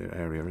food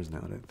area, isn't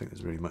it? I don't think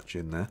there's really much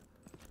in there.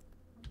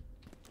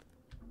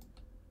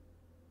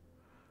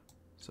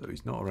 So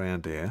he's not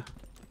around here.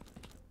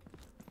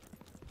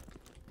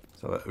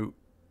 So, oh,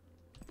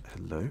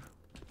 hello.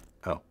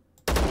 Oh,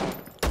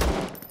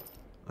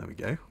 there we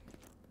go.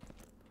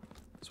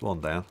 There's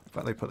one down. In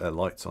fact, they put their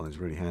lights on is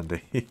really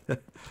handy.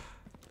 That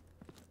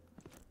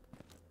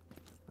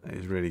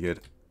is really good.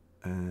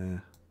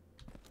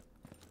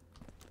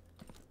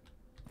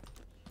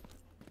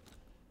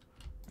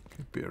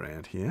 Could be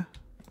around here.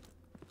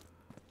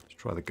 Let's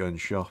try the gun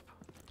shop.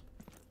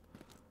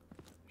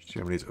 See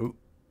how many is. Oh.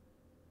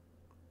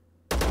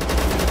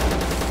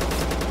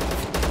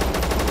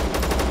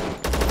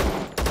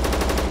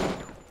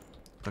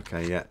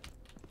 Okay, yeah.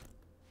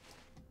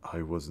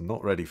 I was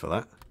not ready for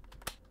that.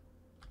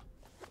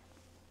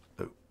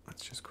 Oh,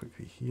 let's just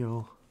quickly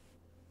heal.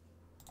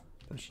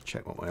 Should actually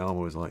check what my armor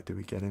was like. Did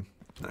we get him?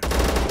 No.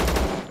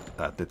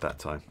 That did that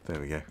time.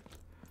 There we go.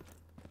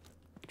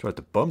 Tried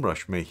to bum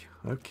rush me.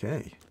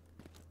 Okay.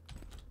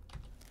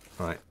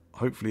 Right.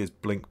 Hopefully his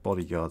blink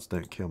bodyguards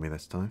don't kill me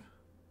this time.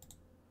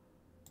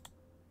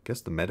 Guess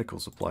the medical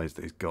supplies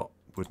that he's got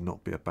would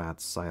not be a bad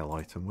sale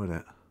item, would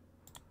it?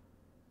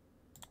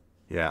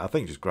 Yeah, I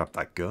think just grab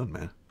that gun,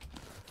 man.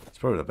 It's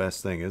probably the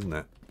best thing, isn't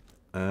it?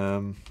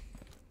 Yeah,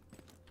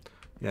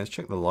 let's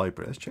check the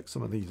library. Let's check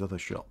some of these other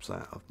shops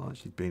out. I've not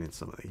actually been in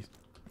some of these.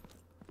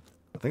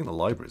 I think the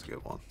library's a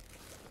good one.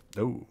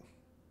 Oh.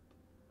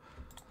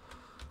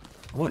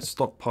 I might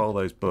stockpile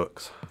those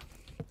books.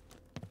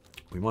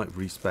 We might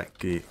respec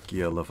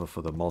Gear Lover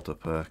for the modder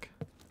perk.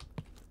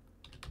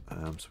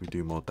 So we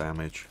do more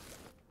damage.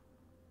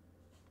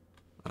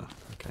 Oh,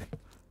 okay.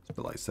 It's a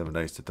bit like 7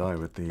 Days to Die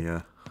with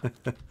the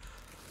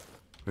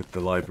with the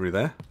library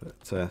there, but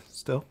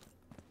still.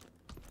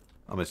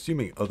 I'm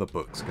assuming other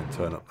books can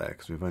turn up there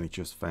because we've only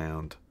just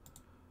found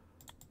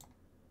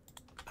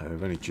that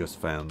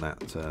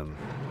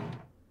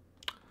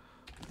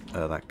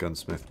that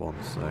gunsmith one.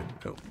 So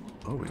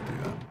always do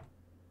that.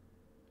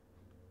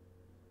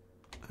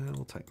 And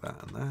we'll take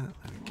that and that.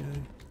 There we go.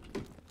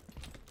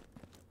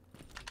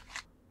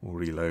 We'll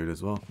reload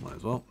as well. Might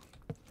as well.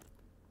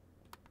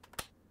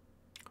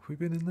 Have we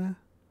been in there?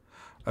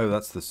 Oh,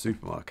 that's the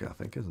supermarket, I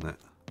think, isn't it?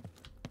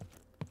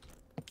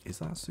 Is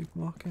that a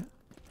supermarket?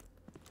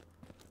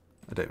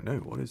 I don't know.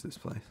 What is this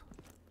place?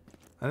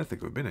 I don't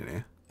think we've been in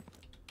here.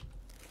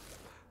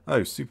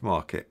 Oh,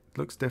 supermarket.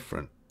 Looks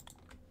different.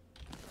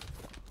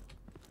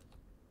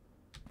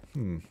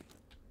 Is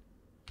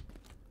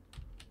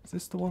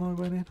this the one I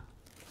went in?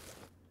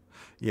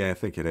 Yeah, I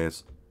think it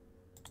is.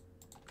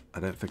 I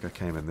don't think I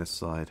came in this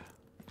side.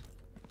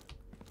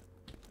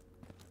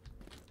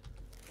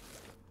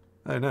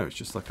 Oh no, it's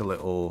just like a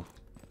little...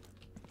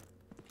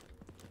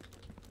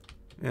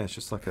 Yeah, it's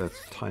just like a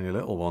tiny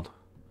little one.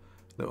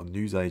 Little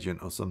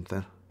newsagent or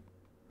something.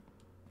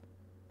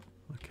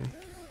 Okay.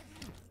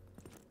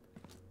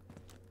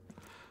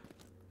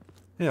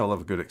 Yeah, I'll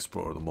have a good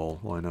explore of the mall.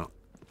 Why not?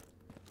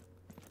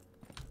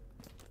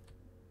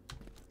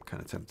 I'm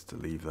kind of tempted to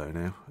leave though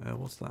now.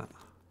 What's that?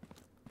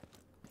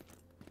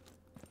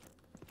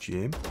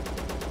 Gym.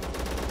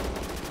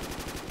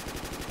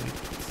 Okay,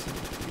 it's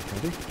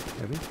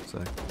heavy, so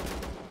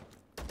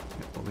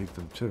yeah, I'll leave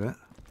them to it.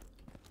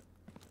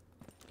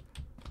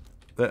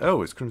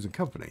 Oh, it's Crimson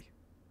Company.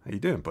 How you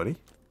doing, buddy?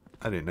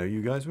 I didn't know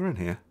you guys were in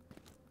here.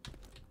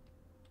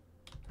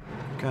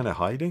 Kind of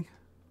hiding?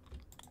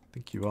 I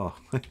think you are.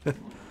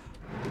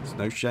 There's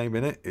no shame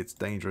in it. It's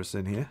dangerous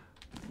in here.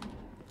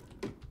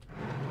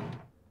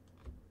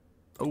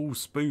 Oh,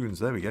 spoons.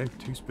 There we go.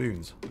 2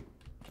 spoons.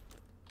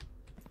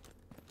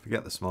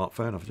 Forget the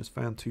smartphone. I've just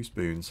found 2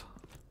 spoons.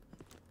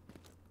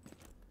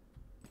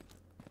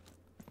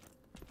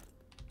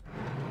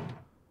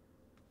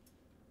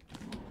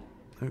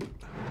 Nope.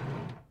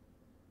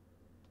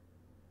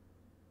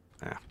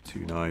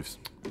 2 knives.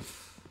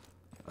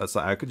 That's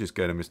like, I could just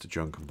go to Mr.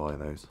 Junk and buy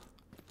those.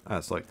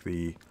 That's like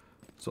the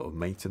sort of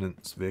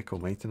maintenance, vehicle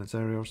maintenance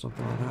area or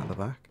something like that at the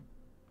back.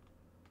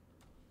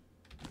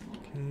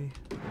 Okay.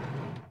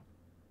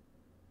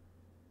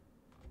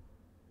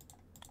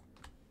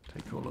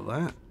 Take all of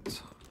that.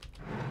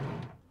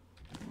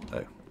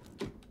 Oh.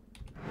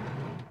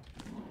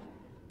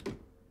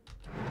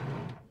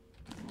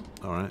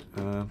 Alright.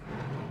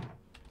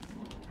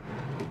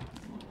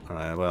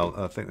 Alright, well,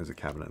 I think there's a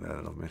cabinet there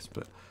that I've missed,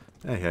 but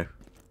there you go.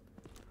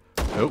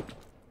 Oh.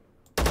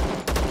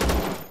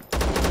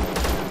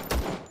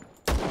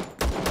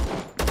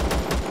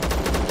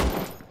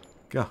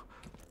 God.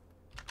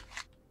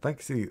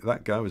 Thanks,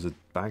 that guy was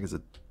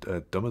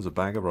dumb as a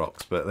bag of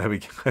rocks, but there we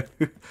go.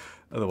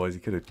 Otherwise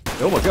he could have...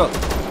 Oh my god!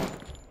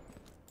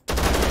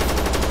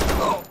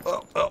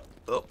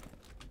 Oh.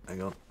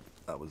 Hang on.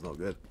 That was not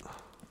good. That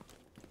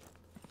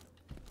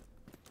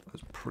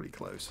was pretty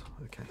close.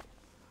 Okay.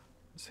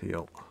 Let's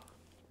heal.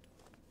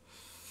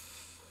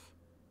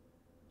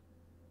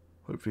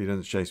 Hopefully he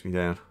doesn't chase me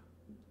down.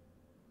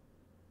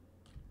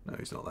 No,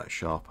 he's not that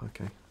sharp.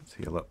 Okay, let's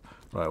heal up.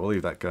 Right, we'll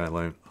leave that guy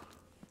alone.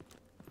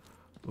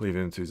 We'll leave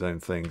him to his own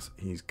things.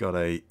 He's got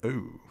a...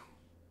 Ooh.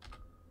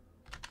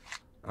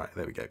 Alright,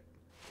 there we go.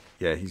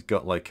 Yeah, he's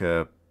got like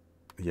a...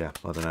 Yeah,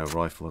 I don't know, a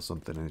rifle or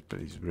something, but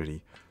he's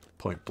really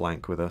point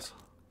blank with us.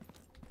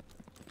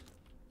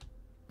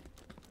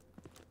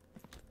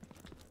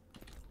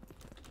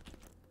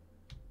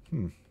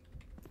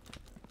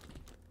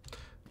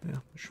 Yeah, I'm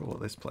not sure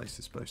what this place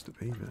is supposed to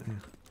be, but yeah.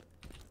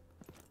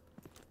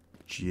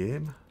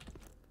 Gym?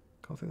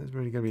 Can't think there's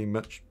really going to be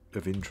much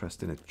of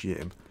interest in a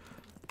gym.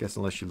 I guess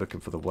unless you're looking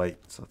for the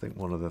weights. I think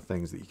one of the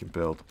things that you can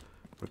build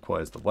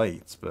requires the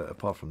weights, but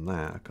apart from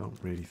that, I can't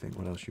really think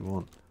what else you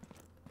want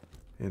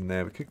in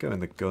there. We could go in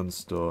the gun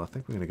store. I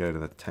think we're going to go to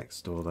the tech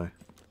store though.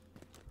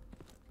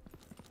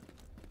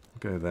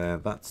 We'll go there.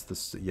 That's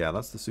the... Yeah,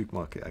 that's the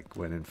supermarket I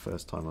went in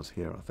first time I was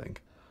here, I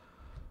think.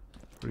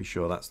 Pretty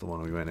sure that's the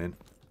one we went in.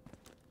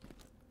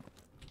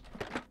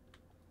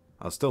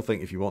 I still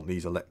think if you want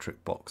these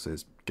electric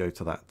boxes, go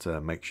to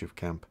that makeshift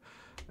camp.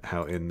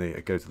 Go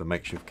to the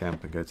makeshift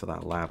camp and go to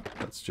that lab.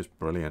 That's just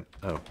brilliant.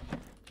 Oh,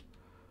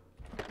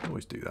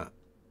 always do that.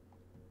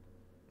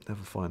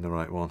 Never find the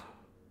right one.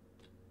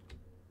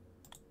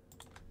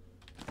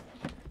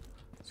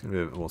 It's going to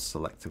be a bit more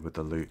selective with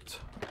the loot.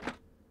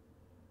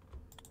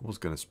 I was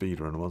going to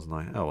speedrun, wasn't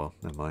I? Oh well,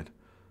 never mind.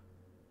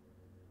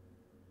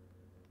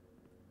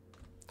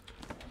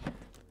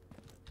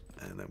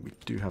 And then we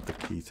do have the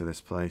key to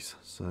this place,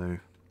 so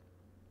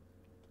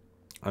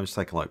I'm just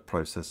taking like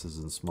processors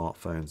and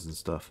smartphones and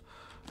stuff.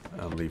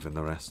 I'm leaving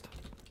the rest.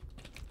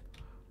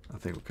 I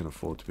think we can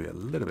afford to be a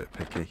little bit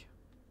picky.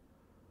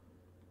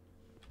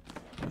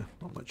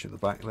 Not much in the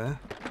back there.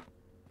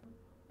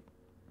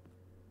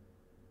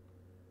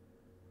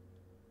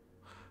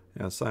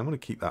 Yeah, so I'm going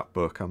to keep that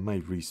book. I may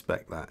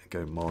respec that and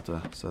go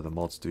modder so the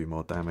mods do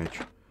more damage.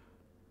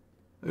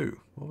 Ooh,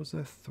 what was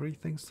there? 3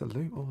 things to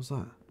loot? What was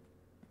that?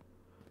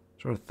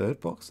 Is there a third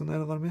box in there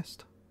that I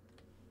missed?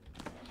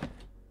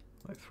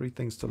 Like 3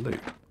 things to loot?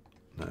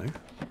 No.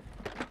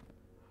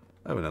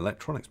 Oh, an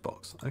electronics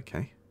box.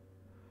 Okay.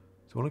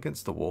 Is one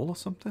against the wall or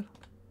something?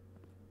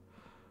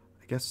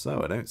 I guess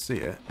so. I don't see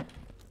it.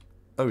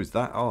 Oh, is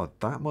that? Oh,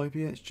 that might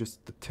be it. It's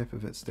just the tip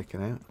of it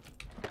sticking out.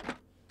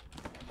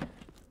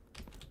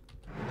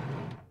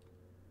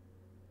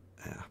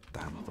 Yeah,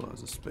 damn, I thought it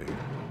was a spoon.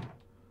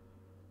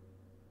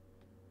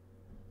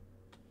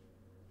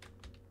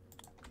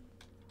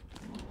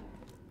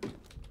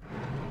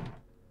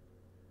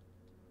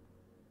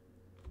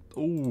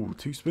 Oh,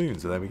 2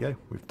 spoons. So there we go.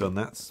 We've done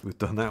that. We've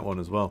done that one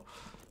as well.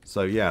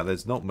 So yeah,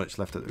 there's not much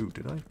left. Ooh,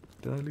 did I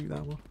loot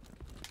that one?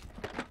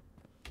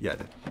 Yeah, I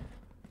did.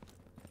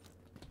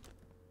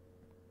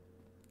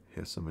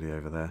 Here's somebody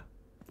over there.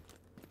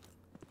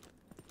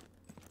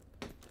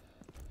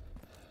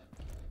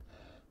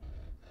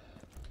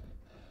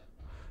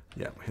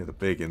 Yeah, we hear the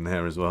big in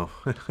there as well.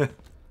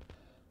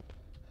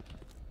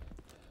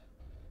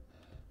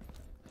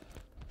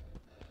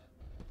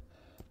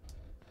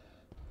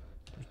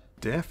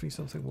 Definitely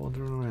something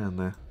wandering around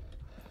there.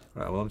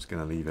 Right, well, I'm just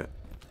going to leave it.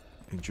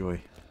 Enjoy.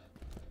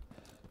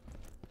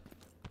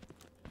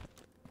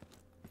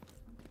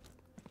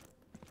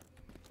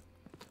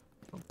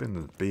 I've been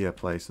to the beer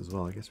place as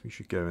well. I guess we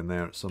should go in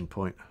there at some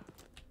point.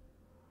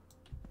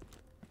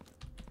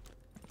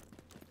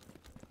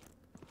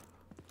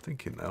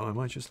 Thinking though, I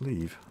might just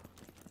leave.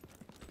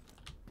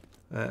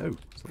 Oh, there's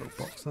a little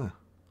box there.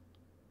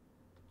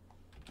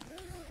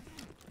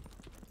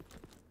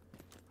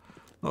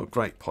 Not a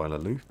great pile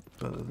of loot,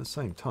 but at the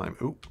same time...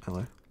 Oh,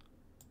 hello.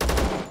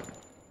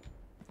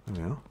 There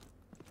we are.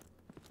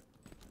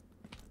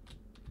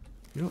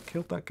 You not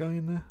killed that guy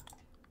in there?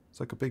 It's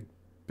like a big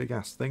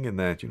ass thing in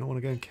there. Do you not want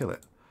to go and kill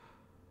it?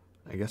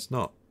 I guess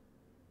not.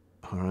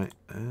 Alright,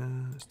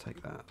 let's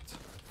take that.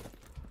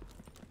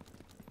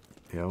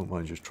 Yeah, I won't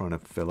mind just trying to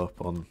fill up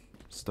on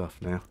stuff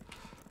now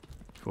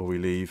before we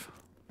leave.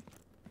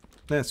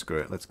 Nah, screw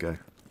it, let's go.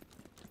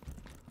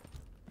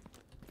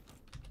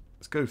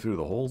 Let's go through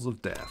the halls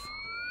of death.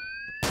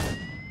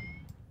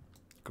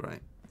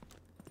 Great.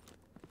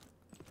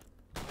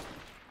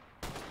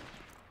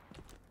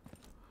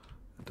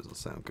 That doesn't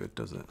sound good,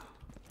 does it?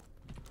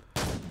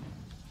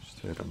 Just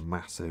heard a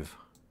massive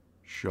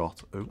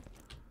shot. Oh.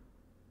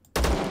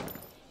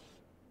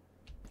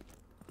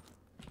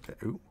 Okay,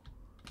 ooh.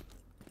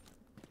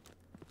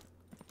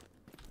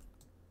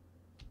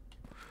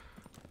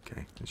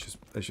 Okay,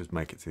 let's just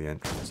make it to the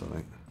entrance, I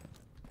think.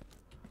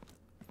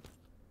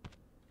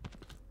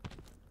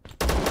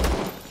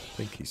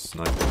 I think he's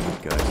sniping these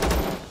guys.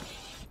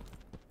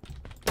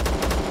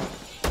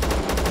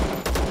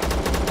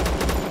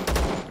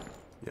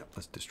 Yeah,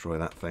 let's destroy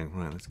that thing.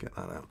 Right, let's get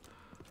that out.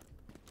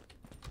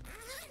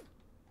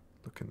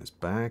 Look in this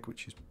bag,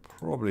 which is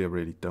probably a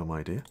really dumb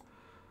idea.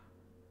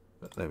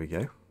 But there we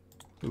go.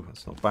 Ooh,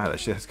 that's not bad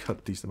actually. It's got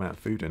a decent amount of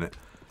food in it.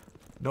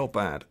 Not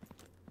bad.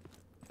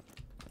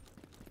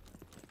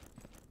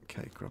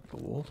 Okay, grab the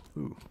wall.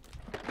 Ooh.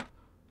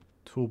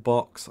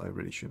 Toolbox. I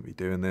really shouldn't be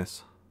doing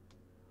this.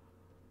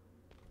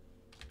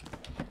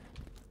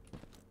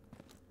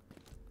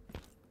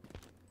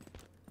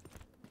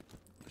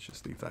 Let's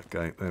just leave that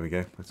go. There we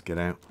go. Let's get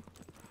out.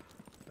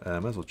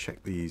 Might as well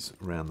check these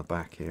around the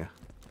back here.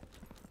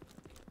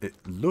 It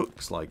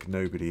looks like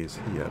nobody is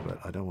here, but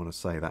I don't want to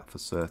say that for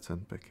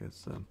certain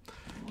because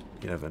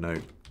you never know.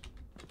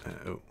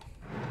 Oh.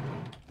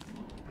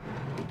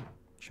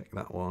 Check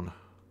that one.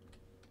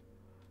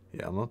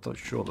 Yeah, I'm not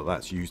sure that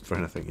that's used for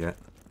anything yet.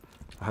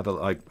 I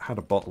had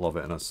a bottle of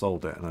it and I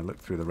sold it and I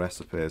looked through the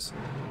recipes.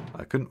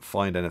 I couldn't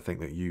find anything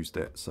that used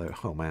it. So,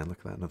 oh man, look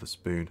at that, another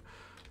spoon.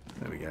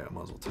 There we go, I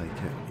might as well take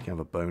it. You can have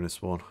a bonus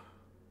one.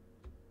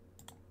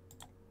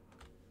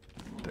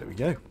 There we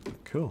go,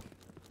 cool.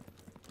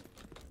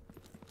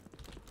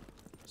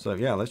 So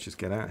yeah, let's just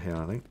get out here,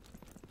 I think.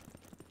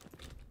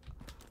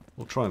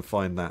 We'll try and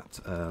find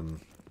that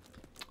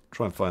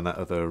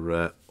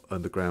other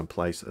underground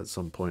place at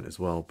some point as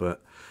well.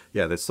 But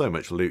yeah, there's so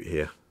much loot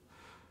here.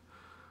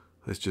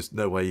 There's just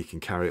no way you can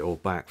carry it all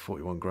back,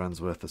 41 grand's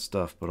worth of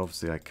stuff, but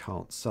obviously I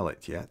can't sell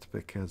it yet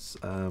because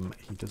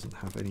he doesn't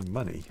have any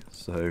money.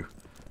 So,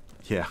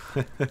 yeah.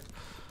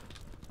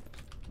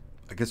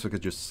 I guess we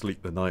could just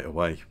sleep the night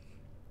away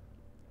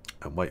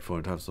and wait for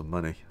him to have some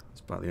money.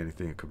 That's about the only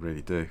thing I could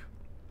really do.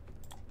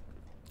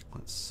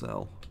 Let's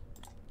sell.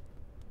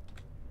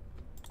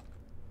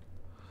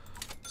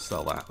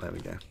 Sell that, there we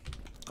go.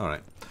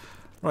 Alright.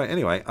 Right,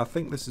 anyway, I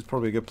think this is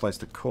probably a good place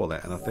to call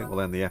it, and I think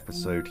we'll end the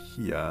episode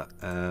here.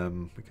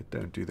 We could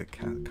don't do the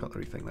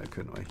cutlery thing though,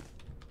 couldn't we?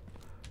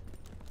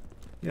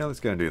 Yeah, let's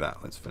go and do that.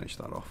 Let's finish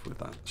that off with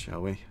that,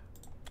 shall we?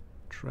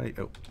 Trade.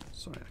 Oh,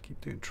 sorry, I keep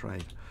doing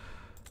trade.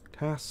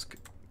 Task,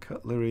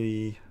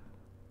 cutlery.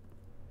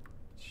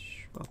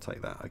 I'll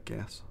take that, I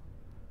guess.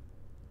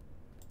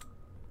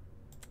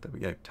 There we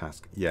go,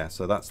 task. Yeah,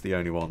 so that's the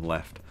only one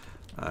left.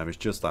 It's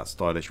just that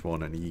stylish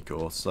one and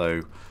Igor.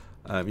 So,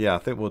 yeah, I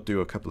think we'll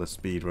do a couple of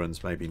speed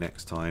runs maybe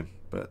next time.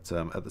 But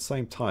at the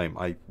same time,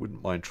 I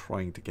wouldn't mind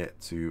trying to get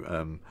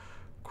to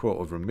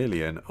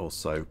 $250,000 or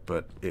so,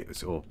 but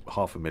it's or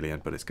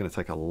 500,000. But it's going to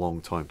take a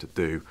long time to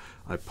do.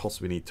 I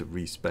possibly need to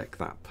respec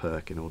that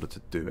perk in order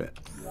to do it.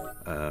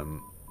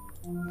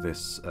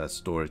 This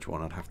storage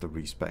one, I'd have to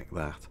respec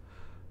that,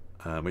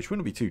 which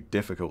wouldn't be too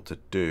difficult to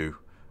do.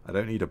 I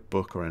don't need a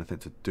book or anything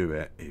to do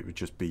it. It would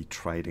just be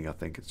trading. I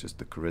think it's just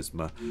the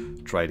charisma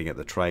trading at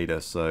the trader.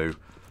 So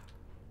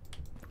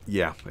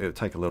yeah, it would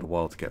take a little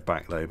while to get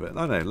back though. But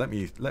I don't know. Let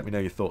me know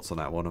your thoughts on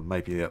that one, and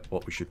maybe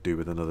what we should do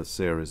with another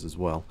series as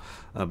well.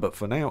 But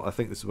for now, I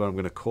think this is where I'm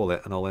going to call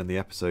it, and I'll end the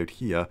episode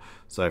here.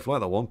 So if you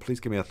like that one,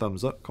 please give me a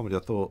thumbs up, comment your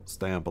thoughts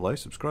down below,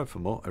 subscribe for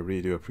more. I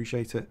really do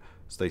appreciate it.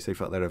 Stay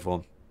safe out there,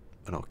 everyone,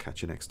 and I'll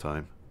catch you next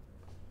time.